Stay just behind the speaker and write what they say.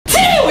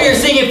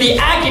the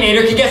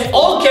Akinator can guess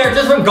all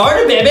characters from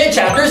Garten of Banban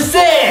Chapter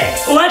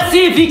 6. Let's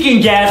see if he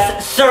can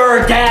guess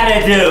Sir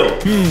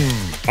Dadadoo.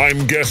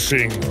 I'm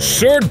guessing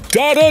Sir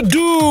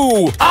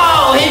Dadadoo.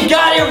 Oh, he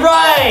got it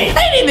right.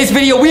 And in this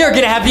video, we are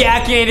going to have the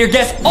Akinator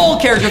guess all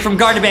characters from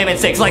Garten of Banban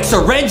 6, like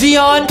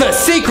Serengion, the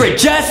Secret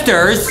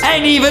Jesters,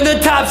 and even the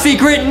top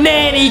secret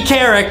nanny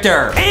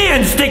character.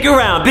 And stick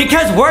around,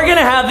 because we're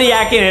gonna have the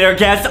Akinator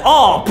guess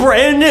all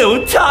brand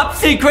new top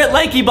secret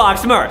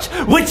LankyBox merch,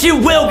 which you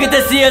will get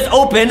to see us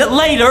open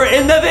later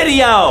in the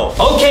video.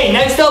 Okay,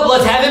 next up,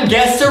 let's have him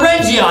guess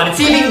Serengion and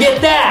see if he can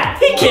get that.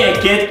 He can't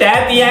get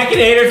that. The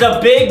Akinator's a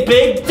big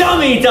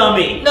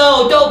dummy.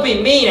 No, don't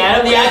be mean,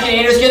 Adam. The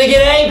Akinator's gonna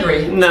get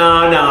angry.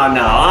 No.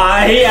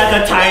 He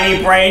has a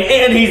tiny brain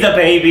and he's a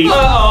baby.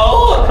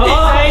 Uh-oh, he's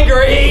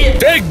angry.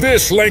 Take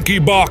this,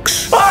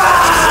 LankyBox.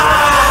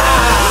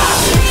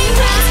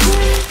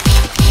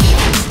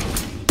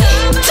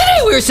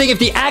 Today we are seeing if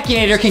the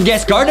Akinator can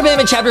guess Garten of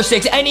Banban Chapter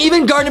 6 and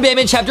even Garten of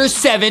Banban Chapter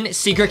 7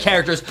 secret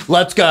characters.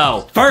 Let's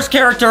go. First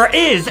character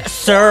is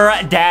Sir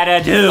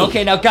Dadadoo.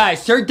 Okay, now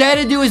guys, Sir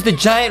Dadadoo is the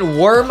giant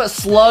worm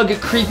slug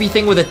creepy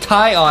thing with a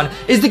tie on.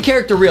 Is the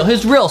character real?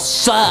 His real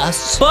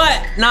sus.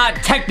 But not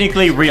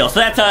technically real, so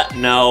that's a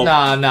no.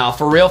 No,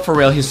 for real,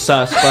 he's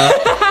sus, bro.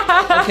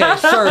 Okay,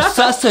 Sir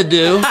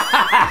Susadoo.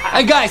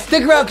 And guys,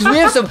 stick around because we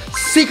have some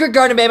secret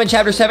Garten of Banban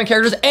Chapter 7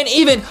 characters and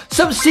even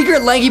some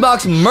secret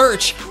LankyBox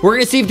merch. We're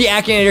gonna see if the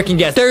Akinator can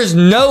guess. There's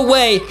no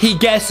way he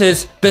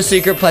guesses the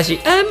secret plushie.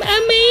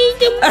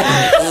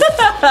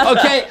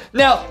 Okay,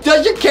 now,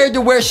 does your character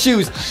wear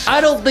shoes?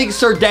 I don't think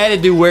Sir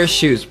Dadadoo wears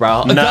shoes,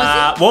 bro.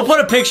 Nah, we'll put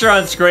a picture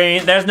on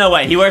screen. There's no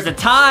way. He wears a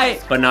tie,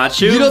 but not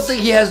shoes. You don't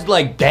think he has,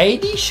 like,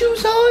 daddy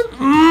shoes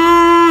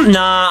on?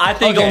 Nah, I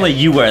think only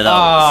you wear those.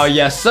 Oh,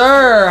 yes,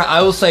 sir.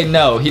 I will say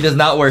no. He does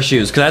not wear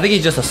shoes, because I think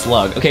he's just a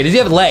slug. Okay, does he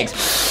have legs?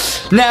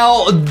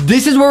 Now,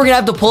 this is where we're going to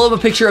have to pull up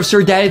a picture of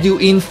Sir Dadadoo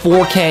in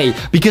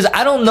 4K, because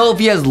I don't know if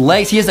he has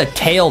legs. He has a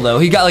tail, though.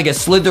 He got, like, a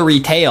slithery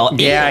tail.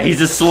 Yeah,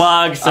 he's a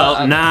slug,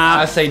 so nah.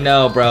 I say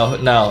no, bro.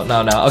 No.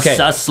 Okay.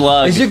 Sus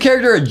slug. Is your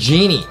character a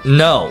genie?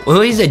 No.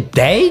 Well, he's a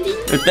daddy?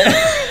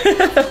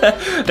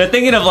 They're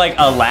thinking of, like,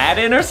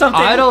 Aladdin or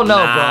something? I don't know,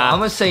 bro. I'm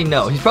going to say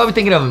no. He's probably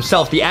thinking of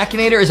himself. The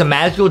Akinator is a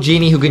magical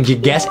genie who can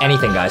guess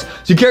anything, guys.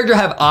 Does your character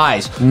have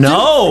eyes?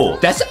 No.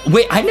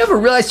 Wait, I never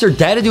realized Sir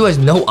Dadadoo has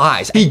no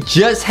eyes. He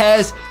just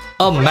has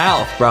a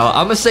mouth, bro.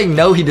 I'm gonna say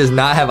no, he does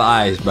not have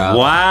eyes, bro.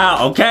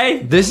 Wow, okay.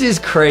 This is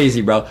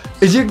crazy, bro.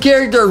 Is your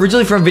character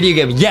originally from a video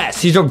game?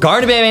 Yes, he's from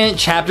Garten of Banban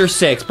Chapter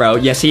 6, bro.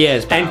 Yes, he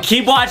is, bro. And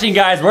keep watching,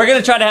 guys. We're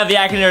gonna try to have the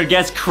Akinator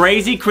guess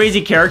crazy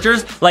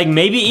characters, like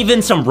maybe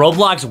even some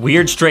Roblox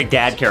weird straight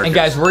dad characters. And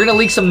guys, we're gonna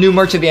leak some new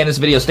merch at the end of this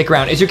video. Stick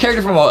around. Is your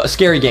character from a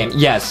scary game?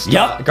 Yes.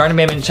 Yep. Garten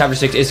of Banban Chapter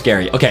 6 is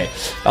scary. Okay.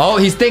 Oh,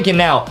 he's thinking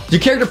now. Does your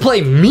character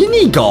play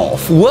mini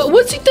golf?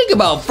 What's he think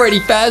about?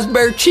 Freddy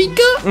Fazbear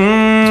Chica?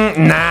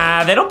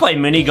 Nah, they don't play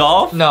mini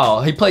golf.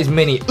 No, he plays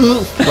mini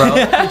oof, bro.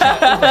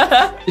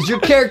 Is your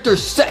character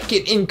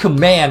second in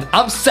command?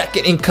 I'm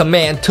second in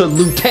command to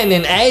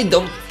Lieutenant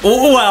Adam.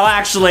 Well,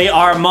 actually,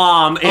 our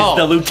mom is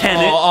the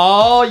lieutenant.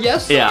 Oh,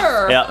 yes,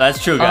 sir. Yeah,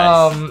 that's true,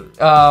 guys.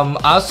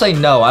 I'll say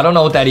no. I don't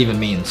know what that even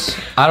means.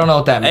 I don't know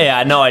what that means.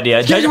 Yeah, no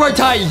idea. Does he wear a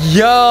tie?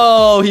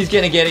 Yo, he's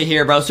gonna get it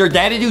here, bro. Sir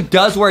Dadadoo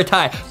does wear a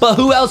tie, but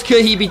who else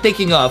could he be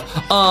thinking of?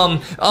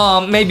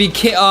 Maybe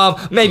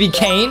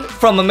Kane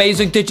from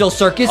Amazing Digital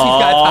Circus. He's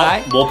got a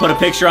tie. We'll put a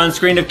picture on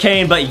screen of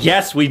Kane, but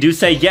yes, we do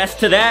say yes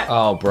to that.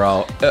 Oh,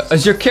 bro.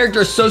 Is your character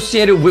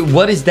associated with,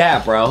 what is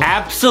that, bro?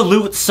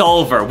 Absolute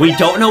Solver. We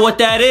don't know what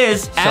that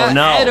is, so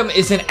no. Adam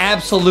is an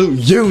absolute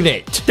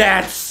unit.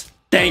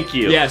 Thank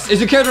you. Yes. Is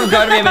your character from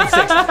Garten of Banban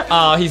 6?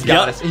 Oh, he's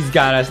got us. He's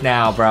got us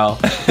now, bro.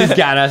 He's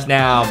got us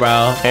now,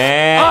 bro.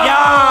 And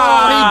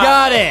he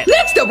got it.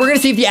 Next up, we're going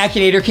to see if the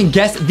Akinator can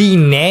guess the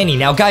nanny.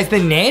 Now, guys, the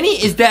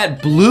nanny is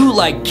that blue,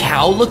 like,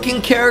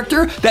 cow-looking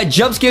character that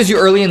jump scares you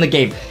early in the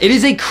game. It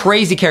is a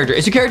crazy character.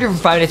 Is your character from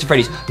Five Nights at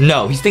Freddy's?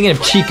 No. He's thinking of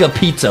Chica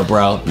Pizza,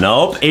 bro.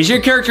 Nope. Is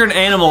your character an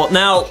animal?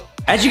 Now,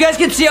 as you guys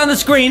can see on the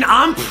screen,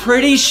 I'm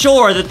pretty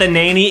sure that the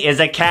nanny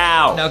is a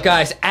cow. Now,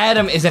 guys,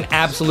 Adam is an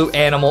absolute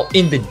animal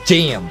in the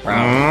gym, bro.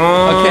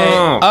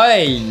 Okay.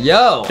 Hey,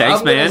 yo.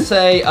 Thanks, man. I'm gonna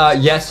say,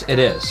 yes, it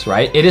is,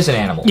 right? It is an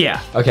animal. Yeah.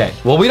 Okay.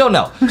 Well, we don't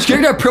know. His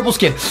character has purple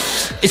skin.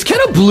 It's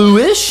kind of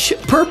bluish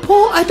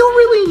purple. I don't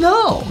really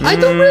know. I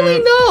don't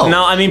really know.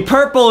 No, I mean,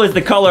 purple is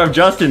the color of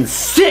Justin's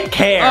sick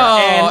hair.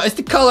 Oh, it's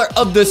the color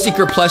of the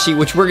secret plushie,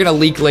 which we're gonna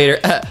leak later.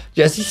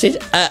 Jesse says,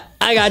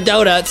 I got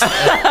donuts.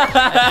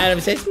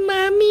 Adam says,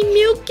 Mommy,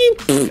 milky.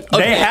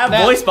 They have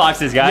voice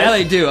boxes, guys. Yeah,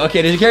 they do.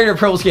 Okay, does your character have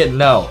purple skin?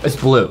 No, it's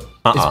blue.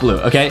 It's blue,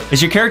 okay? Is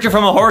your character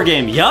from a horror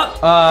game? Yup.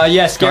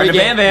 Yes, Scary Garten of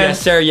Game. Banban.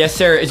 Yes, sir, yes,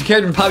 sir. Is your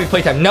character from Poppy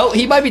Playtime? No,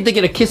 he might be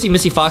thinking of Kissy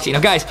Missy Foxy.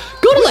 Now, guys,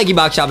 go to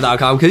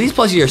LankyBoxShop.com because these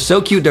plushies are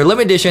so cute. They're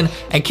limited edition,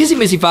 and Kissy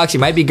Missy Foxy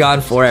might be gone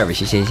forever.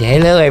 She says,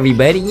 hello,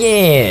 everybody.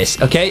 Yes.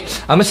 Okay,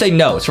 I'm gonna say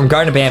no. It's from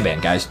Garten of Banban,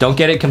 guys. Don't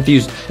get it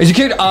confused. Is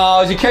your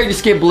character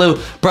skin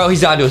blue? Bro,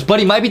 he's onto us. But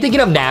he might be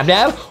thinking of Nab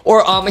Nab,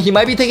 or he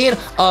might be thinking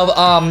of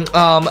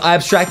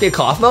Abstracted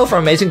Kaufmo from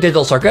Amazing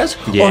Digital Circus.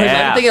 Yeah. Or he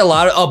might be thinking a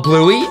lot of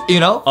Bluey, you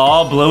know?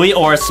 Oh, Bluey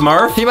or a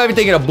Smurf? He might be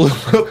thinking of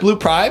Blue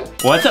Prime.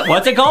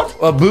 What's it called?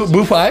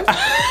 Blue Prime.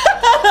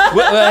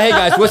 Hey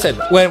guys, listen.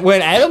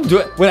 When Adam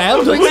doing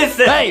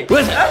Listen. Hey,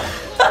 listen.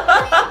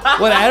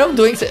 When Adam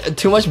doing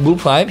too much Blue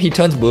Prime, he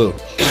turns blue,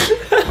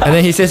 and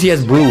then he says he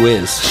has Blue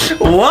Whiz.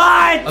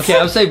 What? Okay,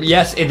 I'm saying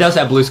yes, it does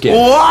have blue skin.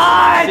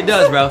 What? It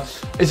does, bro.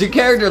 Is your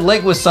character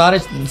linked with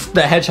Sonic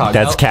the Hedgehog?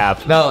 That's no?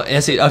 cap. No,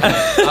 yes, okay.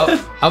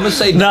 I'm gonna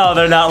say No,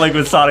 they're not linked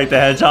with Sonic the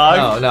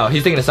Hedgehog. No,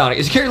 he's thinking of Sonic.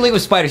 Is your character linked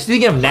with Spiders? He's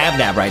thinking of Nab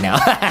Nab right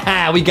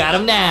now. We got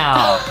him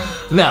now.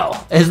 No,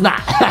 it's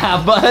not.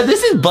 But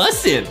this is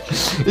busted.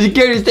 Is your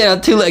character stand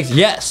on two legs?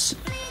 Yes.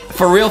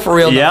 For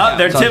real. Yep,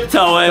 they're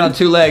tiptoeing. On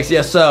two legs,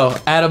 yes. So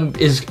Adam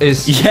is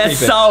yes, creeping.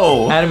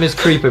 so Adam is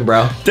creeping,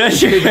 bro.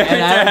 Does your character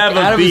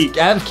have a beak?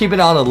 Adam's keeping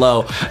it on the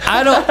low.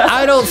 I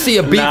don't see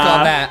a beak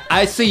on that.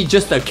 I see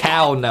just a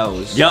cow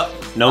nose. Yep,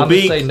 no I'm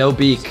beak. gonna say no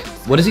beak.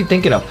 What is he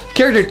thinking of?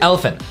 Character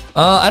elephant.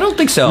 I don't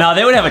think so. No,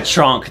 they would have a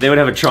trunk. They would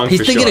have a trunk.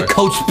 He's for thinking sure. of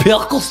Coach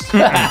Pickles.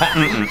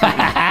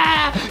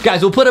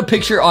 Guys, we'll put a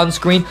picture on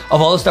screen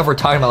of all the stuff we're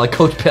talking about, like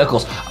Coach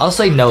Pickles. I'll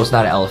say no, it's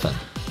not an elephant.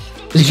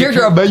 Is your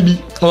character a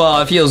baby?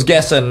 Well, if he was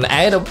guessing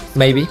Adam,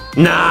 maybe.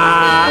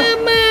 Nah.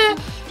 Mama,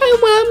 I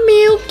want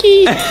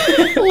Milky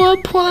or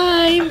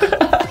Prime.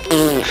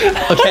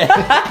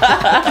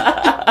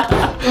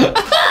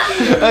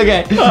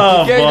 Okay.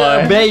 Oh, Character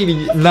boy. a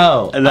baby?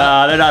 No.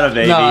 Nah, they're not a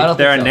baby. No, I don't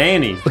they're think a so.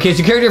 nanny. Okay, it's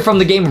your character from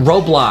the game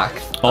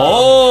Roblox.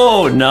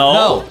 Oh, no.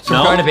 No, it's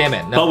from Garten of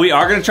Banban. No. But we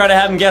are going to try to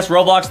have him guess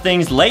Roblox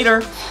things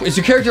later. Is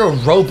your character a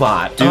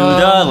robot? Do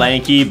the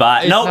lanky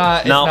bot. Nope.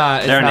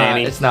 They're a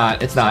nanny. It's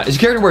not. Is your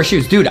character wear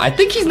shoes? Dude, I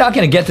think he's not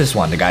going to get this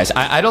one, guys.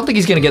 I don't think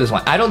he's going to get this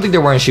one. I don't think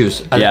they're wearing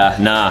shoes. Yeah,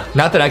 nah.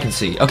 Not that I can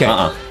see. Okay.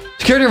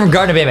 His character from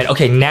Garten of Banban.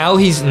 Okay, now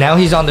he's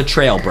on the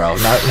trail, bro.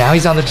 Now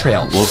he's on the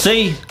trail. We'll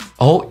see.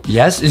 Oh,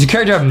 yes. Is your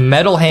character a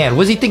metal hand?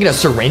 Was he thinking of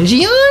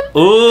Syringeon?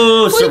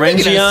 Ooh, Was he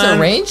thinking of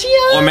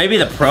Syringeon? Or maybe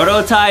the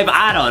prototype.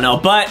 I don't know,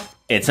 but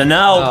it's a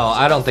no. No,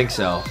 I don't think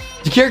so.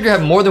 Does your character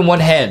have more than one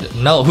head?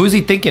 No. Who's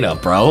he thinking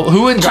of, bro?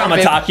 Who in Garten of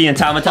Banban? Tamataki and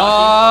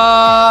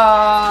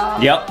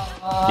Tamataki. Yep.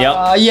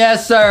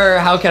 Yes, sir.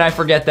 How can I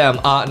forget them?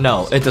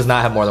 No, it does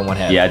not have more than one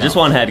head. Yeah, just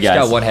one head, guys.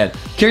 It's got one head.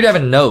 Character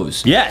have a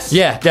nose. Yes.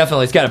 Yeah,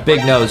 definitely. It's got a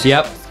big nose.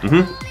 Yep.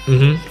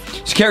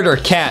 His character a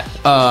cat.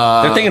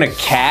 They're thinking of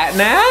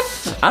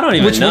catnap? I don't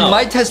even Which know. we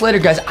might test later,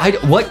 guys.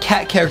 What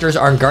cat characters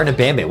are in Garten of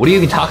Banban? What are you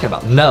even talking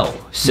about? No,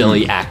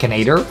 silly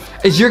Akinator.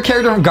 Is your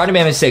character from Garten of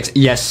Banban 6?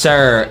 Yes,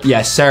 sir.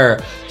 Yes,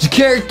 sir. His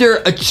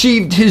character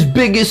achieved his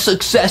biggest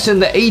success in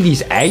the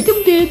 80s.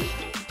 Adam did.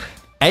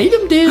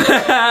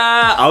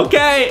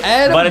 Okay.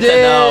 Adam but it's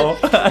did. a no.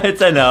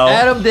 It's a no.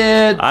 Adam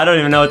did. I don't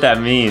even know what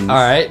that means. All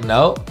right,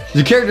 no. Does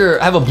your character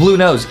have a blue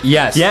nose?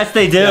 Yes. Yes,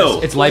 they do.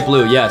 Yes, it's light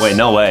blue, yes. Wait,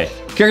 no way.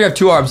 Character have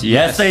 2 arms?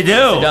 Yes, they do.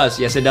 Yes, it does.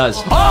 Yes, it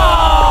does.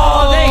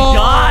 Oh, they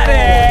got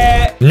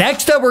it.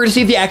 Next up, we're gonna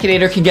see if the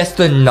Akinator can guess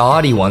the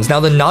naughty ones. Now,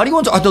 the naughty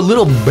ones are the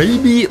little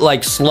baby,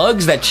 like,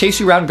 slugs that chase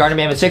you around Garten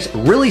of Banban 6.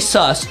 Really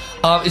sus.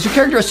 Is your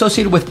character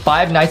associated with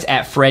Five Nights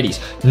at Freddy's?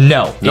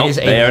 No. Nope, it is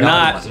a they are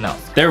naughty not. one. No.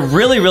 They're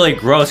really, really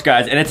gross,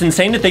 guys. And it's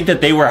insane to think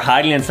that they were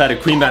hiding inside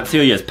of Queen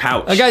Bouncelia's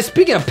pouch. Guys,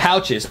 speaking of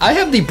pouches, I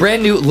have the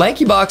brand new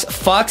LankyBox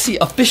Foxy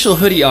official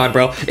hoodie on,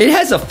 bro. It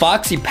has a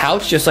Foxy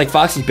pouch, just like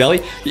Foxy's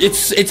belly.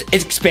 It's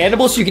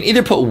expandable, so you can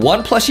either put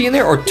 1 plushie in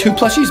there or 2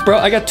 plushies, bro.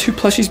 I got 2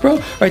 plushies,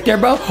 bro, right there,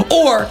 bro.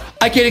 Or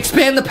I can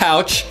expand the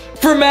pouch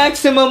for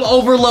maximum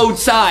overload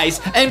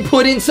size and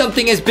put in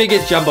something as big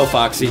as Jumbo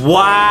Foxy.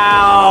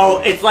 Wow.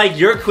 It's like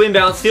you're Queen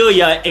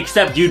Bouncelia,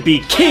 except you'd be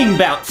King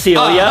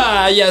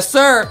Bouncelia. Yes,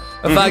 sir.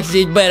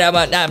 Foxy, but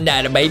I'm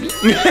not a baby.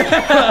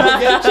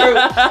 Okay, true.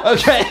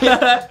 Okay.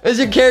 Is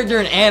your character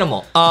an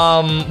animal?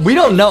 We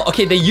don't know.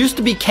 Okay, they used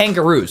to be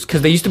kangaroos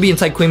because they used to be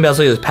inside Queen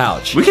Bounceolia's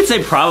pouch. We could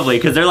say probably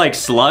because they're like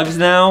slugs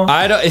now.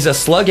 Is a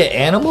slug an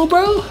animal,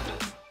 bro?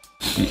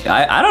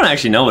 I don't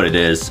actually know what it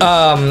is.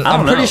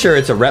 I'm pretty sure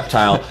it's a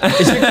reptile.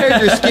 Is your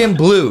character's skin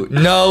blue?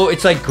 No,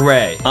 it's like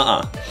gray.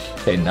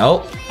 Okay,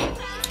 no.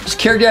 Does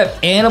character have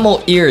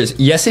animal ears?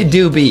 Yes, it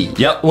do be.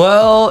 Yep.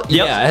 Well,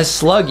 yeah, it has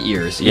slug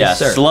ears. Yes,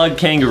 sir. Slug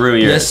kangaroo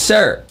ears. Yes,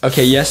 sir.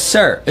 Okay, yes,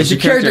 sir. Is your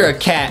character a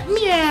cat?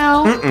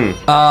 Meow.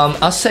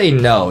 I'll say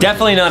no.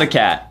 Definitely not a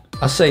cat.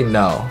 I'll say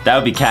no. That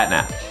would be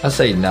catnap. I'll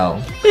say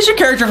no. Is your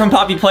character from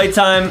Poppy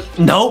Playtime?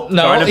 Nope.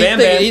 No,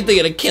 he's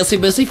thinking of Kissy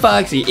Missy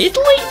Foxy. It's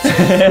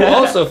late. Who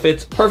also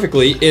fits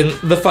perfectly in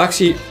the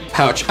Foxy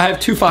pouch. I have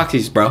 2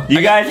 Foxies, bro.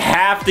 You guys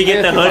have to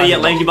get the hoodie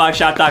at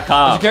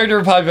LankyBoxShop.com. Is your character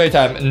Republic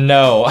Playtime?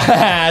 No.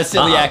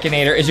 Silly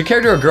Akinator. Is your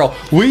character a girl?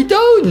 We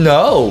don't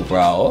know,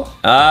 bro.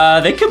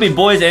 They could be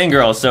boys and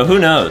girls, so who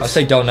knows? I'll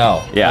say don't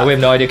know. Yeah. We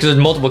have no idea because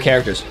there's multiple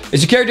characters.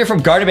 Is your character from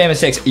Garden of Banban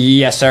 6?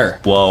 Yes, sir.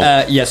 Whoa.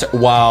 Yes, sir.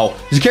 Wow.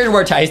 Is your character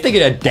wear ties?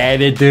 Thinking of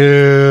Daddy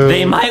Dude.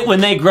 They might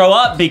when they grow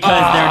up because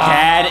their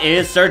dad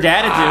is Sir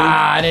Dadadoo.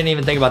 I didn't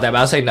even think about that, but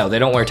I'll say no. They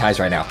don't wear ties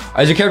right now.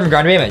 Is your character from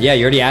Garden of Banban? Yeah,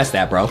 you already asked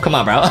that, bro. Come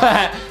on, bro.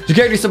 Is your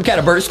character some kind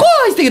of bird? Squaw!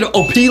 He's thinking of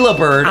Opila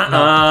bird.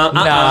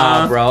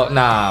 Nah, bro.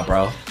 Nah,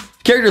 bro.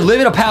 Character live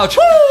in a pouch.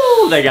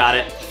 Woo! They got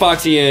it.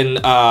 Foxy and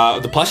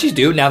the plushies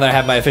do. Now that I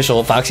have my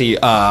official Foxy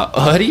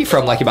hoodie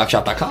from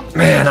LankyBoxShop.com.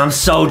 Man, I'm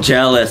so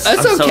jealous. I'm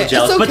so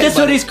jealous. Okay, but this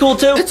hoodie's cool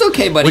too. It's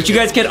okay, buddy. Which you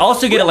guys can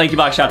also get at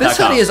LankyBoxShop.com. This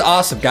hoodie is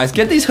awesome, guys.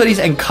 Get these hoodies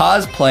and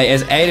cosplay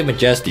as Ada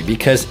Majesty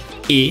because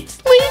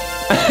it's sweet.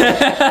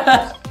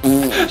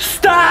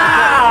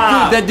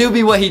 Stop! Dude, that do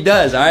be what he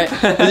does, all right?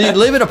 They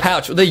live in a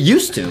pouch. They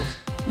used to.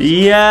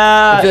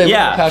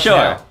 Yeah,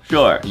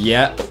 sure.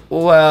 Yeah,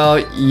 well,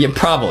 yeah,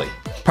 probably.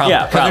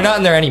 Yeah, because they're not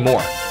in there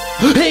anymore.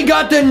 He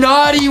got the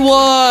naughty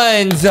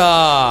ones!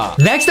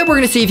 Next up, we're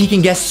gonna see if he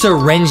can guess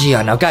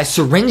Syringeon. Now, guys,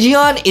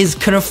 Syringeon is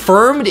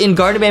confirmed in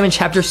Garden of Banban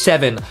Chapter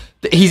 7.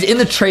 He's in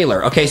the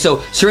trailer, okay?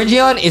 So,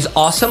 Syringeon is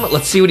awesome.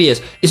 Let's see what he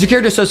is. Is your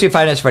character associated with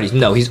Five Nights at Freddy's?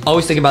 No, he's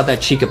always thinking about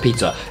that Chica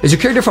pizza. Is your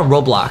character from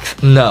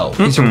Roblox? No.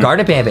 He's from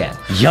Garden of Banban.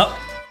 Yup.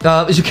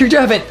 Does your character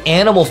have an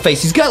animal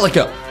face? He's got like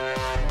a...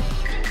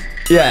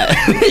 Yeah,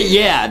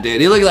 yeah,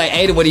 dude. He looks like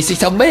Ada when he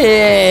sees a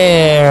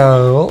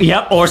meow.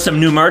 Yep, or some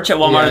new merch at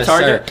Walmart or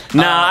Target.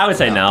 Nah, I would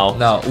say no.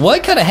 No.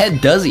 What kind of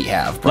head does he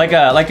have, bro?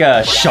 Like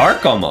a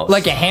shark almost.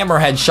 Like a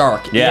hammerhead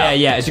shark. Yeah.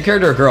 Yeah. Is your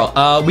character a girl?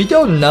 We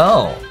don't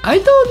know. I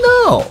don't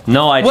know.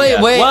 No idea.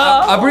 Wait.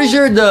 Well, I'm pretty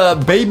sure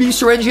the baby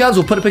Syringeons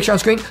will put a picture on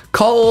screen.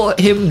 Call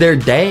him their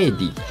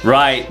daddy.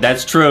 Right,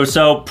 that's true.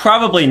 So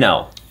probably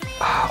no.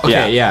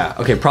 Okay, yeah.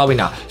 Okay, probably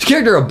not. Is your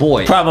character a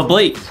boy?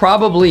 Probably.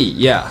 Probably,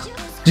 yeah.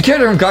 Is your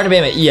character from Garden of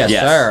Banban? Yes,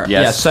 sir.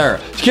 Yes, sir.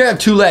 Does your character have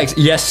 2 legs?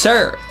 Yes,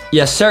 sir.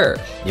 Yes, sir.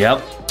 Yep.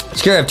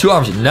 Does your character have 2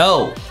 arms?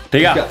 No.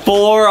 They got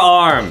 4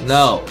 arms.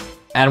 No.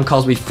 Adam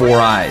calls me 4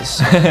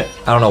 eyes. I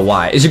don't know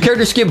why. Is your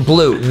character skin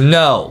blue?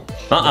 No.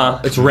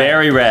 It's red.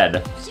 Very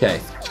red. Okay.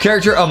 Is your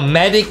character a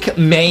medic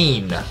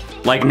main?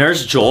 Like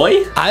Nurse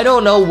Joy? I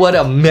don't know what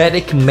a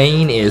medic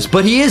main is,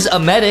 but he is a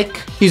medic.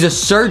 He's a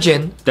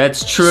surgeon.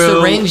 That's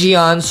true.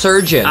 Syringeon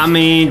surgeon. I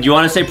mean, do you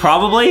want to say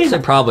probably? I say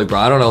probably, bro.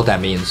 I don't know what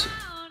that means.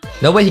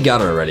 No way he got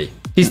it already.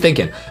 He's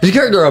thinking. Is your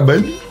character a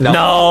baby?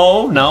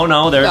 No,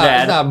 they're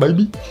dead. It's not a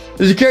baby.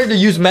 Does your character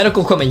use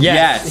medical equipment?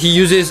 Yes. He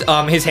uses,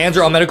 his hands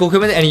are on medical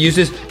equipment, and he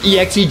uses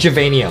EXE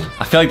Javanium.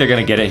 I feel like they're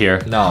gonna get it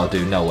here. No,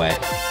 dude, no way.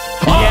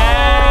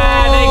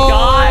 Yeah, they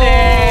got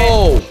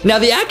it! Now,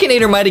 the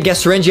Akinator might have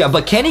guessed Syringeon,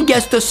 but can he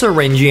guess the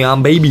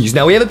Syringeon babies?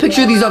 Now, we have a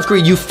picture of these on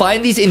screen. You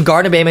find these in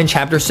Garden of Banban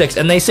Chapter 6,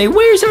 and they say,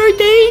 where's our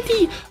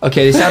daddy?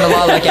 Okay, they sound a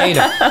lot like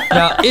Ada.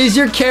 Now, is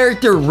your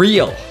character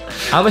real?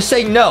 I'm gonna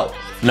say no.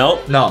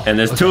 Nope. No. And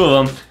there's 2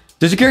 of them.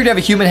 Does your character have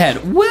a human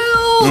head?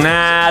 Well...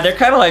 Nah, they're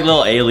kind of like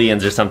little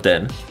aliens or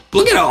something.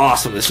 Look at how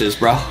awesome this is,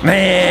 bro. Man.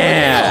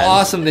 Look at how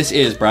awesome this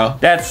is, bro.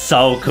 That's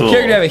so cool. Does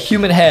your character have a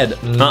human head?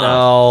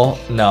 No.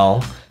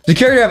 Does your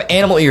character have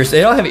animal ears?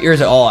 They don't have ears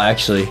at all,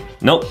 actually.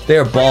 Nope. They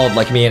are bald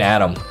like me and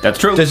Adam. That's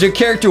true. Does your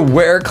character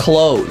wear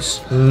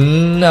clothes?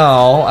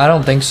 No, I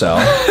don't think so.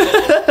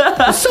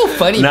 It's so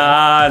funny.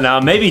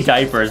 Nah, maybe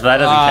diapers, but that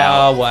doesn't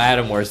count. Well,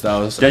 Adam wears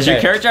those. Does your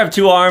character have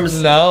 2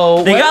 arms?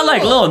 No. They got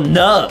like little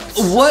nubs.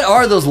 What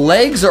are those,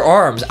 legs or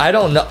arms? I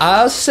don't know.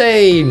 I'll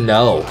say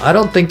no. I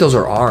don't think those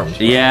are arms.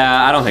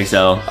 Yeah, I don't think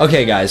so.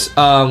 Okay, guys.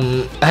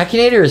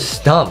 Akinator is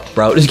stumped,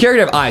 bro. Does your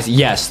character have eyes?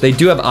 Yes, they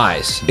do have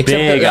eyes. Except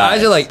Big the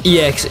eyes are like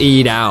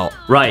EXE'd out.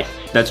 Right,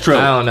 that's true.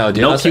 I don't know,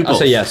 dude. No I'll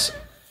say yes.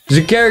 Is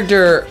your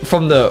character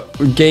from the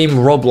game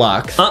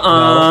Roblox?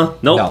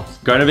 Nope. No.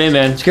 Garden of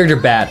Banban. Is your character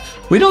bad?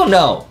 We don't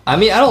know. I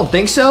mean, I don't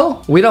think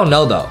so. We don't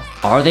know, though.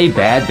 Are they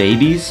bad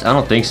babies? I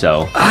don't think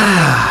so.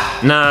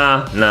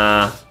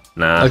 Nah.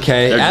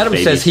 Okay, Adam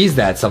says he's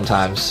that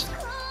sometimes.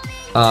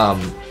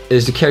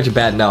 Is the character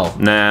bad? No.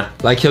 Nah.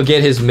 Like, he'll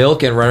get his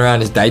milk and run around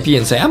his diaper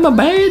and say, I'm a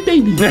bad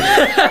baby. Okay,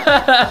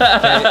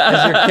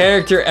 has your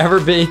character ever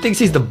been... He thinks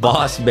he's the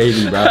boss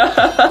baby, bro.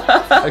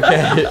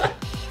 Okay.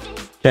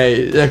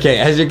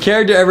 Has your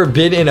character ever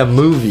been in a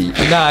movie?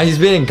 Nah, he's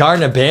been in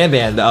Garden of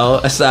Banban, though.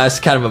 That's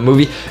kind of a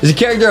movie. Is your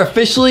character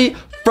officially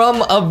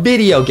from a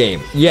video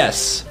game?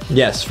 Yes,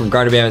 from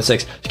Garden of Banban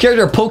 6. Is your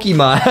character a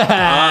Pokemon?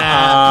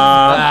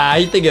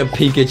 You think of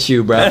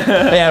Pikachu, bro.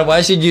 Man,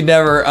 why should you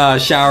never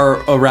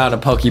shower around a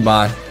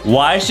Pokemon?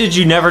 Why should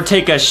you never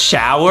take a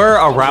shower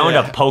around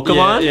a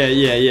Pokemon?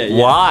 Yeah.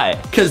 Why?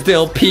 Because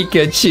they'll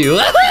Pikachu.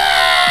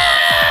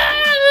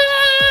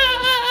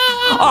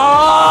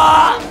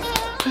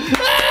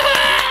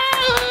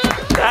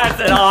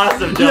 That's an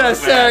awesome joke, Yes,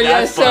 sir. man.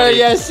 Yes, sir.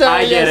 Yes, sir.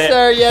 I get Yes, it.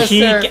 sir. Yes,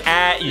 sir. Peek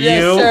at you.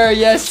 Yes, sir.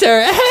 Yes,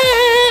 sir.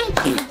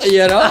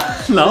 You know?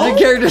 No. Does the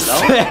character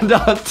stand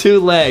on 2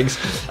 legs?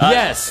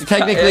 Yes,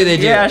 technically they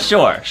do. Yeah,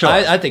 sure.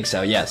 I think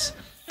so, yes.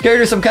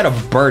 Character some kind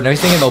of bird. No,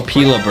 he's thinking about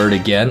Pila bird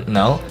again.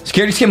 No.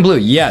 Security skin blue.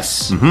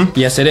 Yes.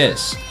 Yes, it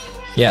is.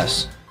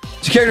 Yes.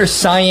 Security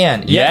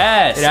cyan.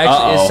 Yes. It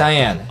actually is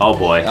cyan. Oh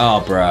boy.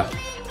 Oh, bruh.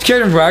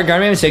 Security from Garden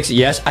Man 6.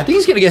 Yes. I think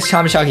he's gonna guess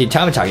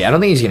Tamashaki. I don't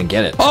think he's gonna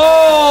get it.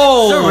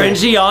 Oh!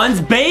 Syringion's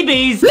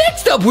babies.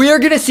 Next up, we are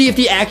gonna see if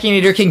the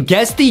Akinator can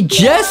guess the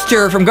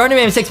Jester from Garden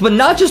Man 6, but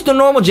not just the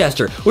normal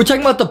Jester. We're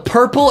talking about the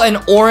purple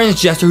and orange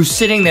Jester who's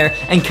sitting there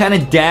and kind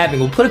of dabbing.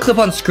 We'll put a clip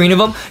on screen of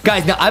him.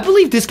 Guys, now I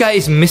believe this guy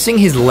is missing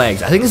his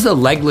legs. I think this is a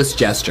legless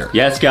Jester.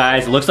 Yes,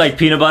 guys. It looks like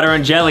peanut butter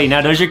and jelly.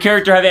 Now, does your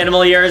character have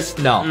animal ears?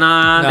 No.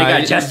 Nah, they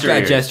got Jester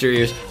ears. Jester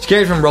ears. His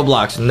character from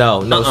Roblox.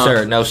 No,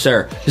 sir. No,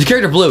 sir. His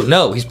character blue.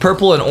 No, he's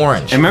purple and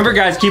orange. And remember,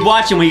 guys, keep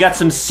watching. We got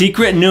some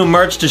secret new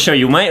merch to show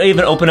you. We might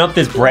even open up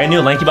this brand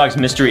new LankyBox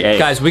mystery egg.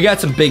 Guys, we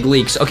got some big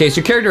leaks. Okay, is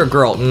your character a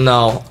girl?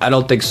 No, I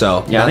don't think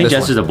so. Yeah, I think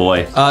Jester's a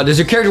boy. Does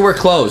your character wear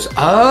clothes?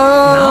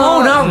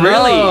 Oh, no, not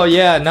really. Oh,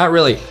 yeah, not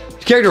really.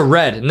 His character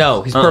red?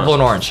 No, he's purple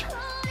and orange.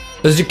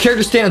 Does your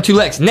character stand on 2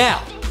 legs?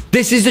 Now,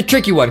 this is a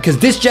tricky one because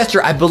this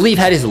Jester, I believe,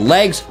 had his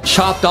legs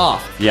chopped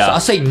off. Yeah. So I'll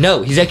say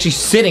no. He's actually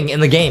sitting in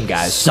the game,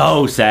 guys.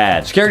 So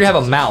sad. Does your character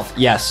have a mouth?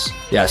 Yes.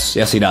 Yes,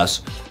 he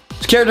does.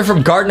 His character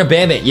from Garten of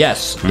Banban?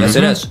 Yes. Yes,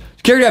 it is. His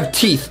character have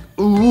teeth?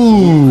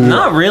 Ooh.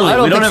 Not really.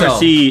 We don't ever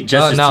see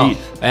Jester's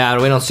teeth. Yeah,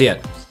 we don't see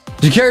it.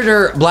 Is your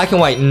character black and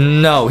white?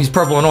 No, he's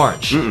purple and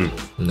orange.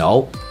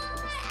 Nope.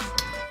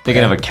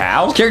 Thinking of a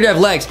cow? His character have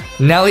legs.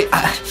 Now,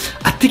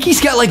 I think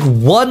he's got like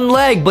 1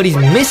 leg, but he's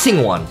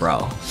missing one,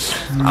 bro.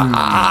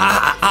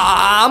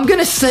 I'm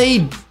gonna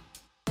say,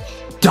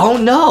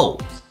 don't know.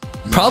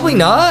 Probably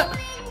not.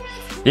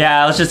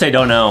 Yeah, let's just say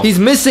don't know. He's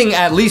missing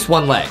at least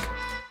 1 leg.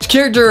 His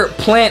character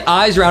plant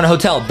eyes around a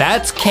hotel.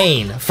 That's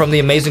Kane from the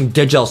Amazing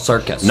Digital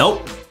Circus.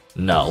 Nope.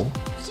 No.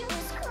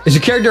 Is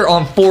your character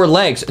on 4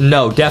 legs?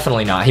 No,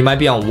 definitely not. He might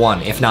be on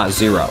 1, if not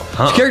 0. Is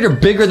your character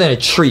bigger than a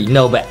tree?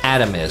 No, but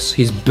Adam is.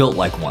 He's built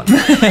like one.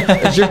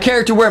 Does your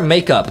character wear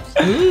makeup?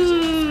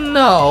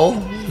 No.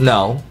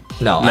 Nah,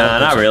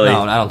 not really.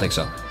 No, I don't think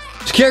so.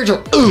 Is your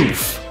character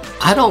oof?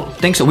 I don't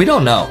think so. We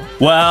don't know.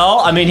 Well,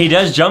 I mean, he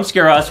does jump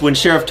scare us when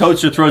Sheriff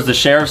Toadster throws the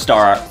Sheriff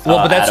Star. Well,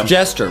 but that's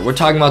Jester. We're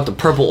talking about the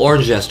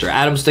purple-orange Jester.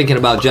 Adam's thinking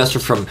about Jester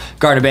from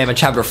Garden of Banban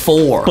Chapter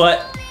 4.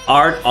 But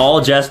aren't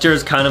all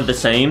Jesters kind of the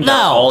same? No. They're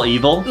all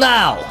evil?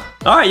 No.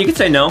 All right, you can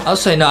say no. I'll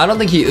say no. I don't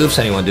think he oofs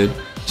anyone, dude.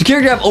 Does your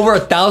character have over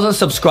 1,000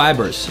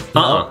 subscribers?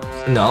 No.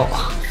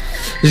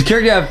 Does your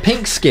character have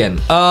pink skin?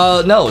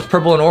 No, it's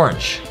purple and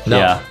orange. No.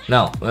 Yeah.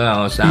 No,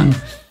 it's not.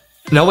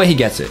 No way he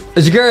gets it.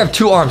 Does your character have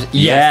 2 arms?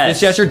 Yes.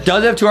 This Jester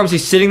does have 2 arms.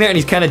 He's sitting there and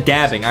he's kind of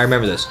dabbing. I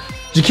remember this.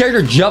 Does your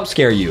character jump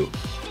scare you?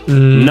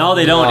 No,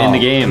 they don't in the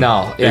game.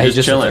 No. Yeah, he's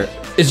just chilling.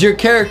 Is your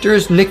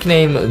character's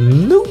nickname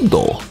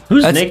Noodle?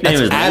 Whose nickname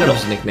is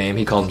Adam's Noodle? nickname.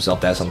 He called himself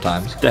that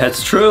sometimes.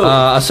 That's true.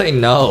 I'll say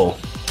no.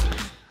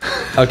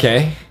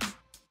 Okay.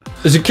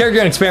 Is your character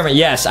an experiment?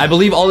 Yes. I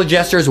believe all the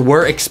Jesters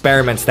were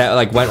experiments that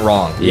like went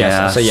wrong. Yes,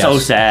 I'll say yes. So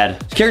sad.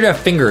 Does your character have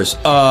fingers?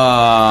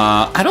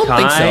 I don't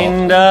think so.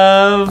 Kind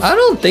of. I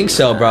don't think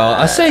so, bro.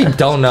 I say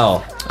don't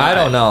know. I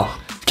don't know.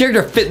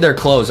 Character fit their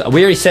clothes.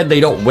 We already said they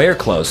don't wear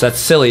clothes. That's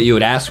silly. You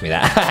would ask me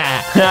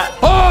that.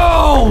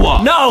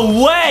 Oh!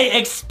 No way!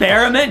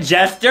 Experiment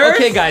Jester?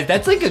 Okay, guys,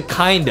 that's like a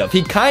kind of.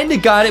 He kind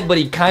of got it, but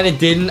he kind of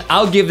didn't.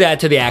 I'll give that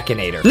to the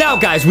Akinator. Now,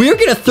 guys, we are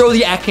going to throw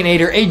the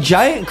Akinator a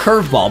giant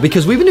curveball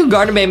because we've been doing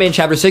Garden of Banban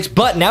Chapter 6,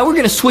 but now we're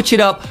going to switch it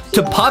up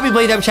to Poppy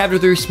Playtime Chapter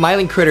 3,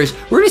 Smiling Critters.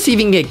 We're going to see if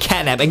we can get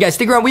Catnap. And, guys,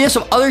 stick around. We have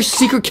some other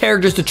secret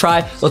characters to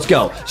try. Let's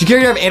go. Does your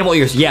character have animal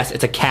ears? Yes,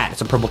 it's a cat.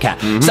 It's a purple cat.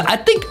 So I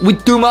think we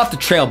threw him off the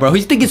trail, bro.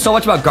 He's thinking so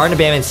much about Garden of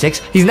Banban 6.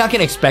 He's not going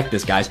to expect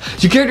this, guys.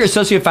 Is your character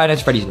associated with Five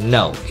Nights at Freddy's?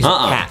 No. He's a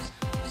cat.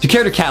 Is your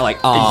character cat like,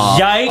 oh.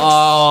 Yikes.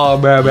 Oh,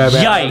 Yikes. Is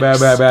your character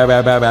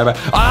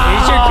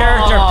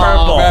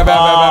purple?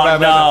 Oh,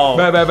 no.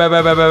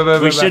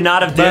 We should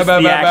not have dissed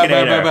the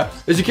Akinator.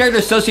 Is your character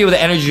associated with an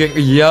energy drink?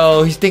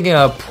 Yo, he's thinking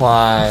of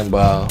Prime,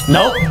 bro.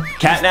 Nope.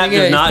 Catnap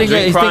does not drink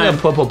Prime. He's thinking of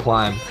Purple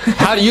Prime.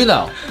 How do you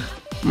know?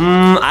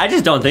 I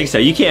just don't think so.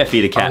 You can't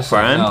feed a cat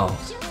Prime. No.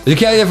 Is your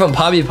character from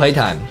Poppy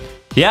Playtime?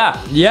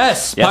 Yeah.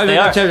 Yes. Poppy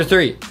Playtime Chapter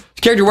 3. His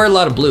character wears a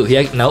lot of blue.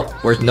 Nope.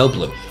 Wears no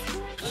blue.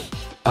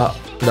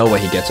 No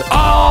way he gets it.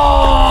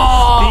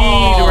 Oh!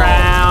 Speed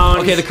round.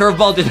 Okay, the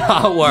curveball did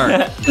not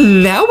work.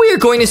 Now we are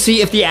going to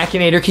see if the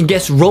Akinator can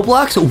guess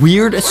Roblox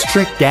Weird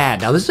Strict Dad.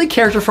 Now, this is a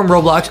character from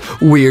Roblox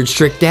Weird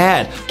Strict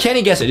Dad. Can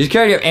he guess it? Does your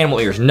character have animal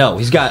ears? No.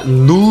 He's got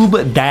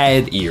noob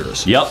dad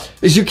ears. Yep.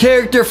 Is your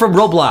character from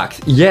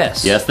Roblox?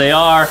 Yes. Yes, they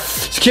are.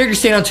 Does your character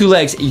stand on 2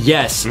 legs?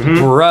 Yes.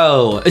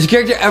 Bro. Is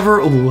your character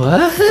ever...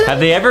 What? Have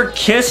they ever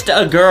kissed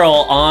a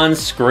girl on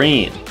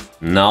screen?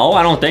 No,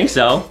 I don't think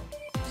so.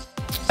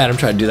 Adam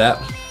tried to do that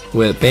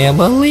with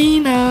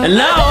Bambalina.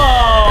 No!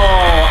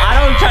 I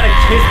don't try to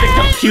kiss the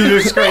computer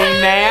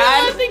screen, man. I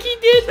don't think he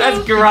did.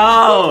 That's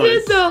gross. He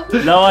did, though.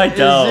 No, I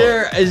don't.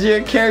 Is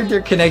your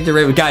character connected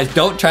right? Guys,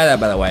 don't try that,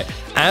 by the way.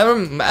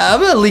 I'm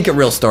gonna leak a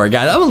real story,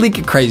 guys. I'm gonna leak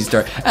a crazy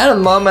story.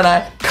 Adam, Mom, and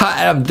I caught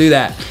Adam do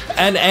that,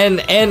 and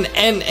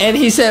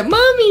he said,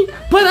 "Mommy,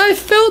 but I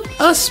felt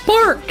a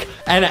spark."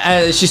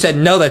 And she said,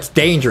 no, that's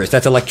dangerous.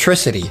 That's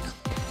electricity.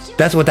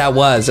 That's what that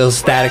was. It was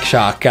static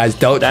shock, guys.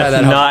 Don't try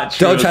that. Not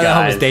true, don't try that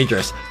home. guys. It's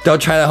dangerous.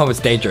 Don't try that home. It's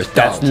dangerous.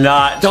 That's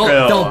not true.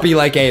 Don't be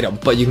like Adam.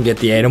 But you can get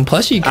the Adam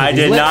plushie. I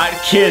did not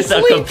kiss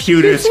a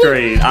computer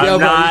screen.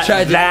 I'm not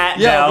that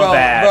down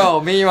bad.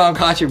 Bro, me and your mom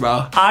caught you,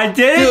 bro. I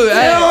didn't do it.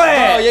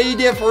 Oh, yeah, you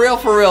did. For real,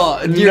 for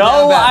real.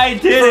 No, I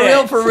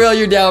didn't. For real,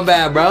 you're down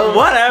bad, bro.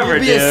 Whatever,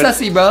 dude. You be a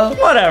sussy, bro.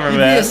 Whatever,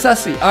 man. Be a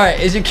sussy. All right,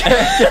 is your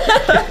character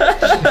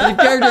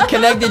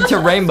connected to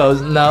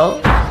rainbows?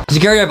 No. Does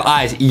your character have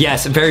eyes?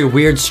 Yes, very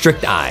weird,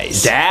 strict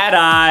eyes. Dad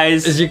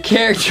eyes. Does your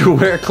character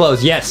wear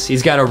clothes? Yes,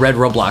 he's got a red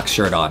Roblox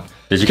shirt on.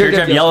 Does your character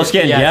have yellow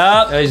skin?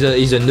 Yes. Yep.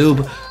 He's a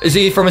noob. Is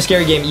he from a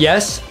scary game?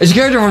 Yes. Is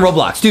your character from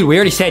Roblox? Dude, we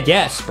already said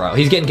yes, bro.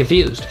 He's getting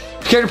confused.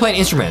 Your character play an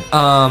instrument?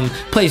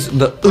 Plays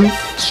the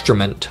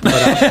instrument. But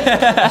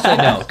I said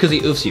no, because he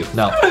oofs you.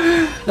 No.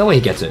 No way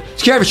he gets it.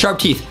 Does your character have sharp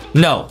teeth?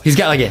 No. He's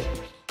got like a...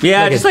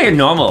 Yeah, just like a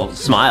normal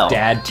smile.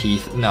 Dad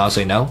teeth. No, I'll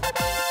say no.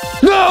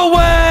 No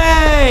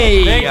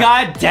way! They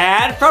got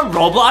Dad from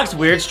Roblox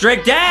Weird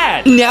Strict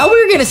Dad. Now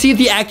we're gonna see if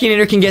the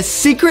Akinator can get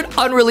secret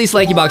unreleased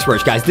LankyBox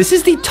merch, guys. This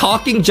is the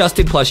talking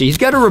Justin plushie. He's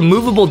got a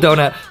removable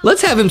donut.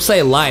 Let's have him say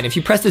a line. If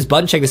you press this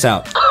button, check this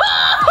out.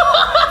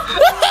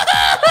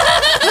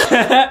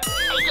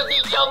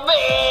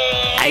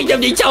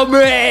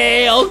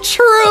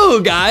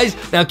 True, guys.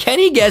 Now, can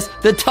he guess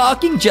the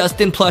talking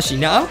Justin plushie?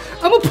 Now,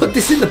 I'm gonna put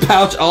this in the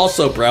pouch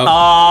also, bro.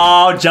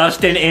 Oh,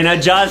 Justin in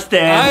a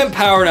Justin. I'm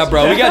powered up,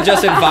 bro. We got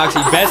Justin and Foxy,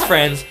 best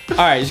friends. All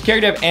right, does your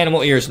character have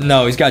animal ears?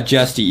 No, he's got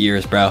Justy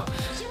ears, bro.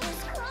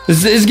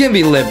 This is gonna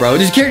be lit, bro.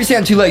 Does your character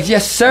stand on 2 legs?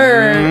 Yes,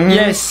 sir.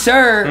 Yes,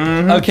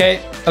 sir.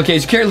 Okay. Okay,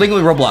 is your character linked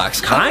with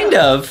Roblox? Kind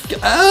of.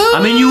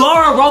 I mean, you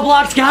are a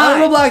Roblox guy.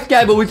 I'm a Roblox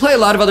guy, but we play a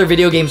lot of other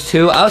video games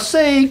too. I'll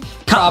say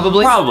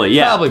probably. Probably,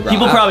 yeah. Probably, bro.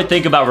 People probably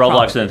think about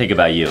Roblox when they think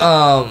about you.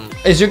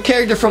 Is your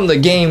character from the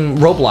game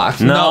Roblox?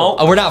 No.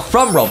 We're not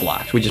from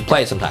Roblox. We just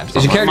play it sometimes.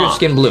 Is your character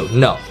skin blue?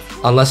 No.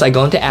 Unless I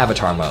go into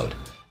avatar mode.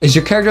 Is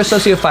your character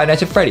associated with Five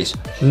Nights at Freddy's?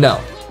 No.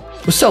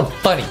 It was so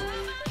funny.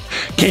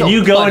 Can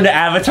you go into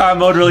avatar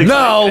mode really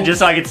quick?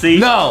 Just so I can see?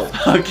 No.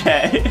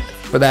 Okay.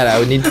 For that, I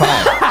would need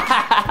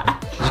time.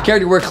 Does your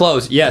character wear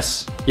clothes?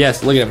 Yes.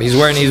 Yes, look at him. He's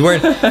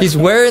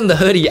wearing the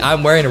hoodie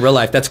I'm wearing in real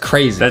life. That's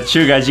crazy. That's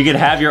true, guys. You could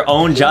have your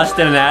own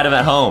Justin and Adam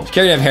at home. Does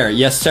your character have hair?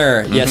 Yes,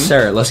 sir. Yes,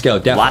 sir. Let's go.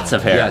 Definitely. Lots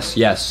of hair. Yes,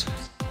 yes.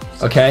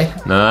 Okay.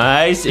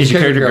 Nice. Is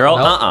your character girl?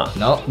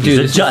 No.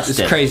 Dude, this is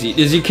crazy.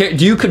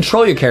 Do you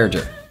control your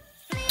character?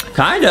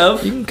 Kind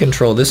of. You can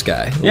control this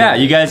guy. Yeah,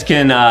 you guys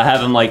can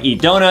have him like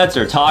eat donuts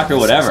or talk or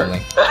whatever.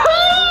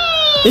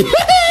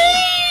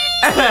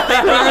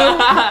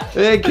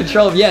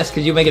 Control, yes,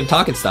 because you make him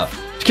talk and stuff.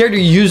 Does character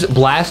use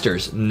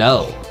blasters?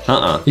 No.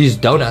 He uses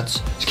donuts.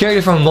 Is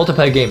character from a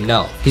multiplayer game?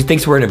 No. He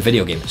thinks we're in a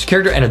video game. Is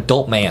character an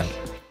adult man?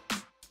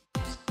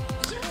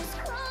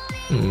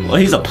 Well,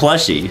 he's a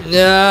plushie.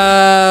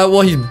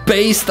 Well, he's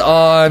based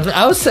on,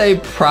 I would say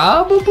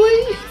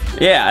probably.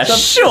 Yeah,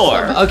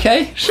 sure.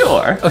 Okay.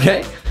 Sure.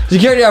 Okay.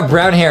 Does your character have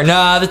brown hair?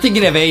 Nah, they're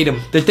thinking of Adam.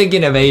 They're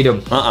thinking of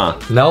Adam.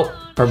 Nope.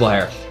 Purple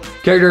hair.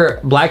 Character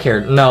black hair?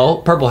 No.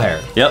 Purple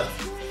hair. Yep.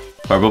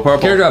 Purple.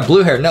 Character have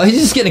blue hair? No,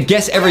 he's just gonna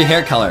guess every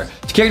hair color.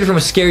 Is character from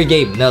a scary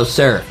game? No,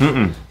 sir.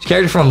 Is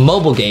character from a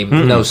mobile game?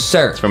 No,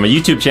 sir. It's from a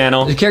YouTube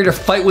channel. Does character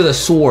fight with a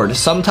sword?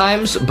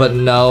 Sometimes, but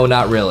no,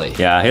 not really.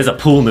 Yeah, here's a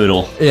pool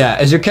noodle.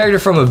 Yeah. Is your character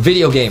from a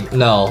video game?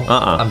 No.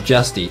 I'm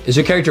Justy. Is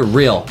your character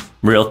real?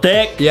 Real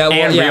thick? Yeah,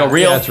 well, and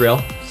real. Yeah, it's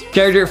real.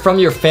 Character from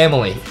your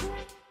family?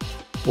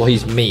 Well,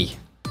 he's me.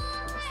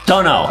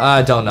 Don't know.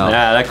 I don't know.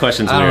 Yeah, that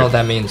question's weird. I don't know what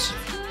that means.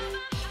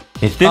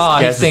 If this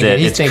guesses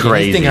it's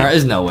crazy.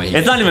 There's no way.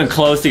 It's not even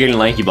close to getting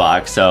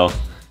LankyBox, so...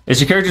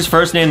 Is your character's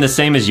first name the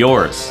same as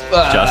yours?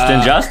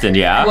 Justin,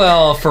 yeah?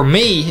 Well, for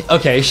me,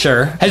 okay,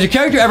 sure. Has your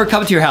character ever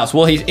come to your house?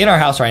 Well, he's in our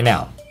house right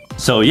now.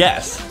 So,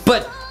 yes.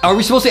 But are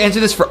we supposed to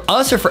answer this for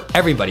us or for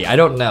everybody? I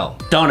don't know.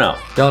 Don't know.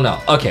 Don't know.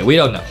 Okay, we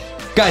don't know.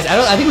 Guys,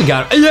 I think we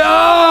got it.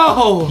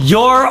 Yo!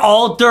 Your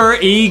alter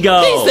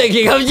ego. He's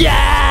thinking of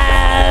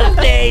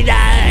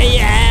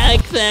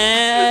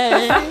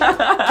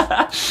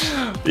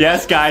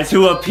Yes, guys,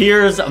 who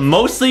appears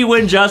mostly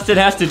when Justin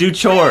has to do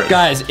chores.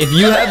 Guys, if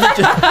you have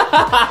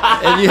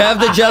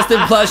the Justin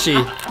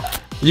plushie,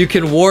 you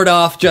can ward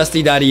off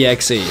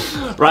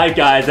Justy.exe. Right,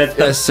 guys, that's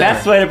the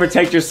best way to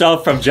protect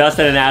yourself from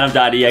Justin and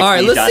Adam.exe. All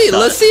right,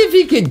 let's see if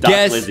he can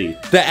guess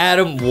the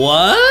Adam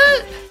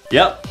what?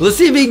 Yep. Let's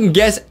see if he can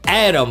guess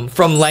Adam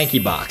from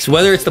LankyBox.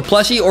 Whether it's the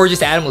plushie or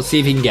just Adam, let's see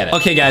if he can get it.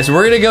 Okay, guys,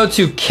 we're gonna go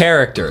to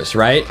characters,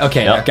 right?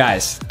 Okay, now,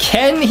 guys,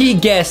 can he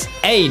guess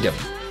Adam,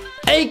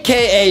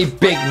 aka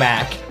Big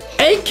Mac,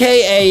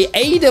 aka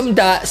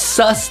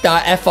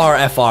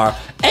Adam.sus.frfr,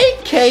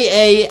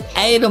 aka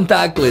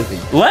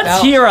Adam.glizzy?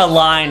 Let's hear a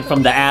line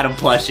from the Adam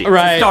plushie.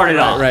 Right. Start it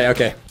off. Right,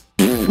 okay.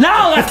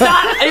 No, that's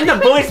not in the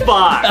voice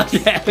box.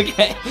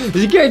 Okay. Is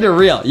your character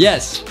real?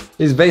 Yes.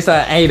 He's based on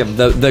Adam,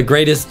 the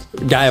greatest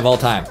guy of all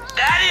time.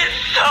 That is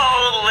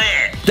so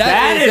lit.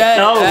 That is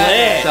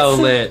so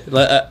lit.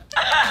 Let's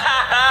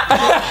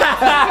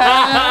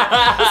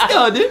go,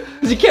 No, dude.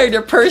 Does your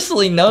character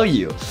personally know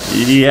you?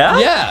 Yeah?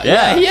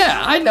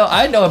 Yeah.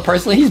 I know him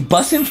personally. He's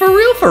busting for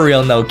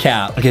real, no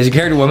cap. Okay, is your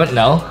character a woman?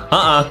 No.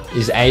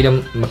 He's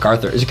Adam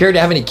MacArthur. Does your character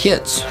have any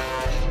kids?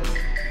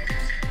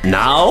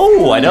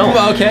 No, I don't.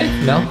 Okay,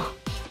 no.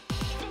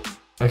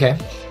 Okay.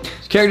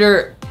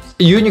 Character,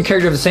 you and your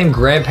character have the same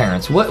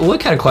grandparents. What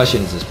kind of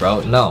question is this,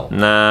 bro? No.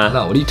 Nah.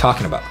 No, what are you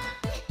talking about?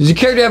 Does your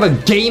character have a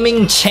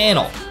gaming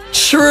channel?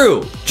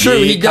 True,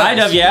 he does. Kind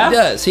of,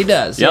 yeah. He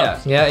does.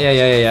 Yep.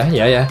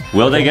 Yeah.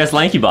 Will they guess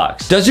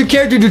LankyBox? Does your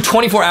character do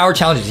 24-hour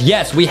challenges?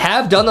 Yes, we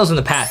have done those in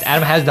the past.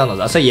 Adam has done those.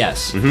 I'll say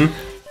yes.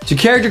 Does your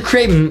character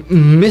create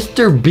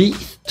Mr.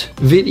 Beast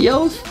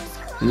videos?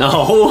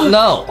 No.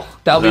 No.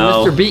 That would be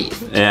Mr.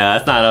 Beast. Yeah,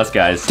 that's not us,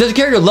 guys. Does your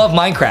character love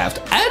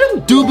Minecraft?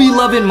 Adam do be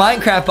loving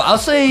Minecraft, but I'll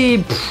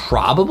say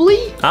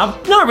probably. I'm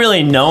not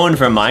really known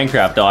for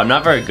Minecraft, though. I'm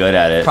not very good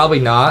at it. Probably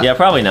not. Yeah,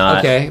 probably not.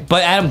 Okay,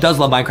 but Adam does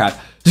love Minecraft.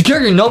 Is your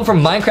character known for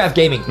Minecraft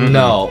gaming?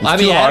 No.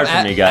 It's too hard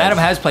for me, guys. Adam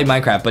has played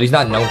Minecraft, but he's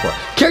not known for it.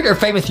 Character,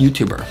 famous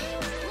YouTuber.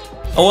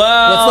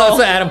 Well, let's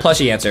let Adam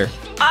Plushie answer.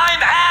 I'm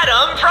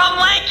Adam from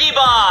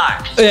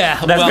LankyBox.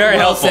 Yeah, that's very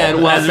helpful.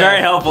 That's very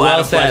helpful. Well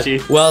Adam said.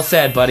 Plushie. Well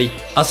said, buddy.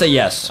 I'll say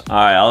yes. All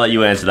right, I'll let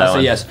you answer that I'll one.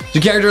 say yes. Does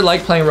your character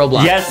like playing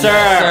Roblox? Yes,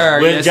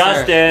 sir. With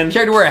Justin.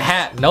 Character wear a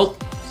hat? Nope.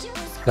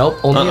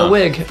 Only a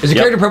wig. Is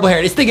your character purple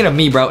hair? It's thinking of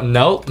me, bro.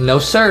 No,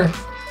 sir.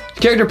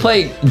 Character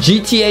play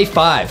GTA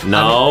 5?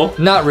 No.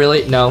 Not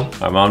really, no.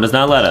 Our mom does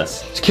not let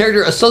us. His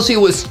character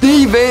associated with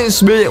Steven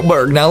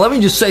Spielberg. Now, let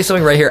me just say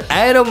something right here.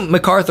 Adam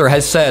MacArthur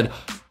has said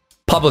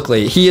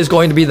publicly he is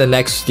going to be the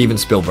next Steven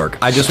Spielberg.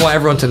 I just want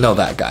everyone to know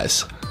that,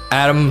 guys.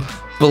 Adam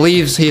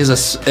believes he is a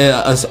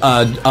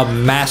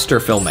master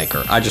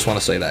filmmaker. I just want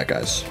to say that,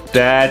 guys.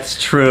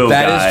 That's true,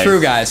 That is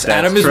true, guys. That's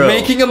Adam is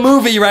making a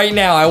movie right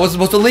now. I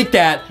wasn't supposed to leak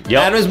that. Yep.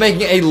 Adam is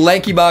making a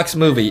LankyBox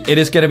movie. It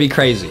is going to be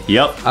crazy.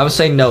 Yep. I would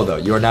say no, though.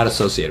 You are not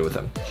associated with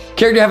him.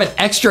 Character have an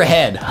extra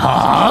head.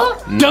 Huh?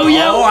 Do you?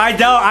 No, I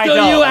don't. Do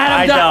you,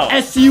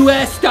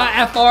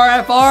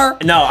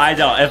 Adam.sus.frfr? No, I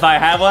don't. If I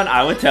have one,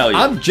 I would tell you.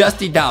 I'm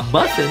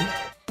Justy.Button.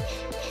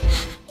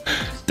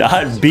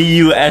 .buss.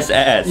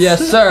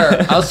 Yes,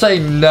 sir. I'll say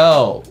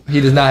no. He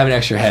does not have an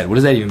extra head. What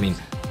does that even mean?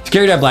 Does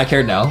character have black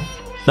hair? No.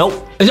 Nope.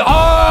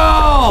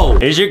 Oh!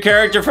 Is your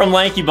character from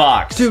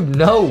LankyBox? Dude,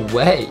 no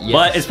way. Yes.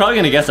 But it's probably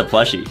gonna guess a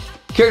plushie.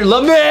 Character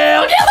love milk.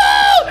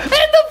 Yellow! And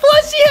the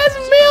plushie has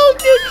milk,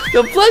 dude.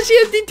 The plushie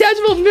has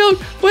detachable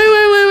milk. Wait.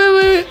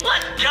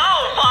 Let's go,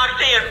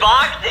 Foxy and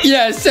Boxy.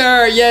 Yes,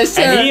 sir. Yes,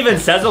 sir. And he even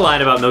says a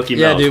line about Milky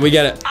Milk. Yeah, dude, we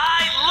get it.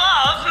 I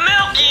love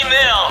Milky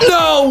Milk.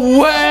 No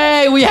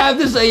way. We have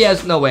to say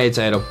yes. No way, it's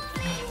Adam.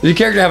 Does your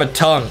character have a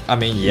tongue? I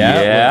mean,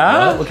 yeah.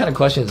 Yeah. What kind of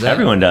question is that?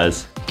 Everyone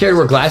does. Character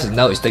wear glasses?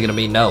 No, he's thinking of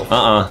me. No.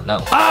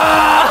 No.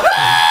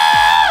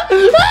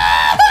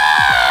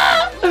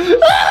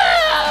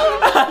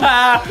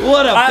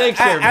 What a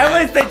picture. At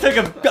least they took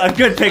a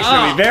good picture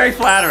of me. Very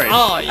flattering.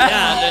 Oh,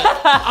 yeah, dude.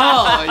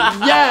 Oh,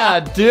 yeah,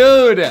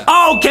 dude.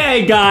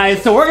 Okay,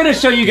 guys. So we're going to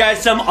show you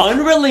guys some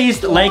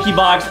unreleased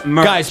LankyBox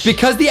merch. Guys,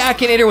 because the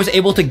Akinator was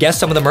able to guess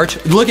some of the merch,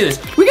 look at this.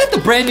 We got the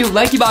brand new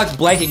LankyBox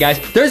blanket,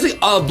 guys. There's a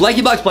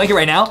LankyBox blanket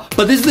right now,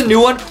 but this is the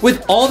new one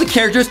with all the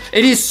characters.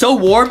 It is so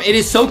warm. It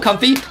is so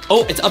comfy.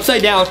 Oh, it's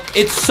upside down.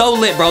 It's so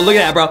lit, bro. Look at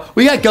that, bro.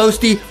 We got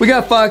Ghosty. We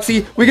got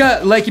Foxy. We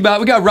got LankyBot.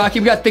 We got Rocky.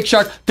 We got Thick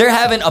Shark. They're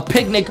having a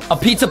picnic, a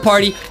pizza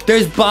party.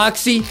 There's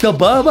Boxy, the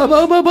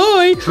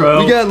boy.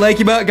 True. We got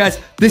LankyBot, guys.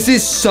 This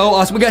is so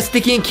awesome. We got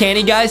Sticky and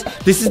Candy, guys.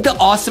 This is the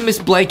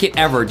awesomest blanket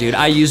ever, dude.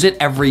 I use it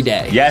every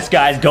day. Yes,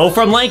 guys. Go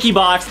from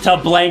LankyBox to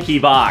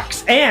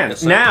BlankyBox.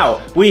 And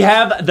now we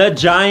have the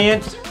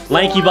giant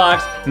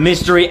LankyBox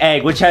mystery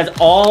egg, which has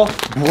all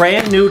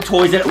brand new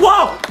toys in it.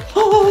 Whoa!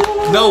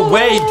 No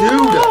way,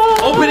 dude.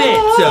 Open it.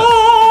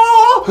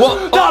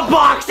 Whoa. The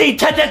Boxy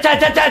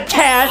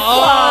Tesla!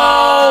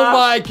 Oh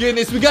my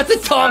goodness, we got the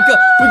Tonka.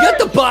 We got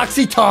the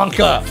Boxy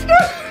Tonka.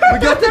 We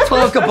got the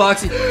Tonka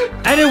Boxy.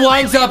 And it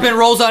winds up and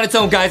rolls on its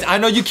own, guys. I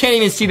know you can't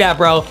even see that,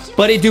 bro.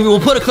 But we'll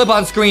put a clip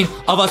on screen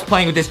of us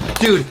playing with this.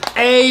 Dude,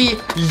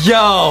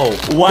 yo.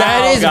 Wow,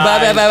 that is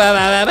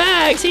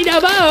Boxy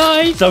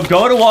boy. So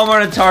go to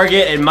Walmart and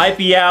Target. It might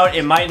be out.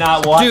 It might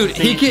not. Dude,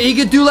 he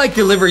could do like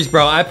deliveries,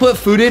 bro. I put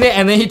food in it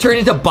and then he turned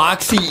into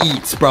Boxy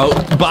Eats, bro.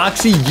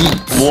 Boxy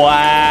Yeets.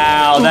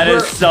 Wow, that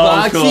is so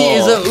cool. Boxy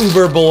is an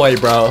Uber boy,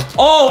 bro.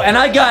 Oh, and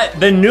I got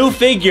the new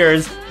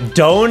figures,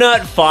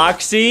 Donut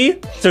Foxy.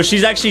 So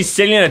she's actually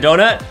sitting in a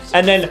donut,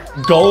 and then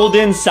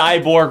Golden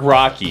Cyborg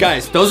Rocky.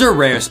 Guys, those are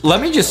rares. Let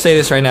me just say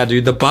this right now,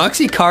 dude. The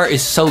Boxy car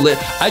is so lit.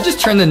 I just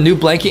turned the new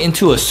blanket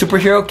into a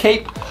superhero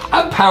cape.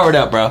 I'm powered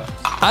up, bro.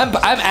 I'm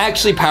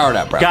actually powered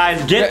up, bro.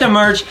 Guys, get the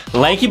merch,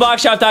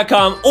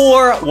 LankyBoxShop.com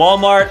or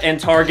Walmart and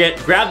Target.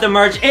 Grab the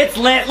merch. It's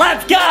lit.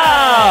 Let's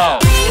go!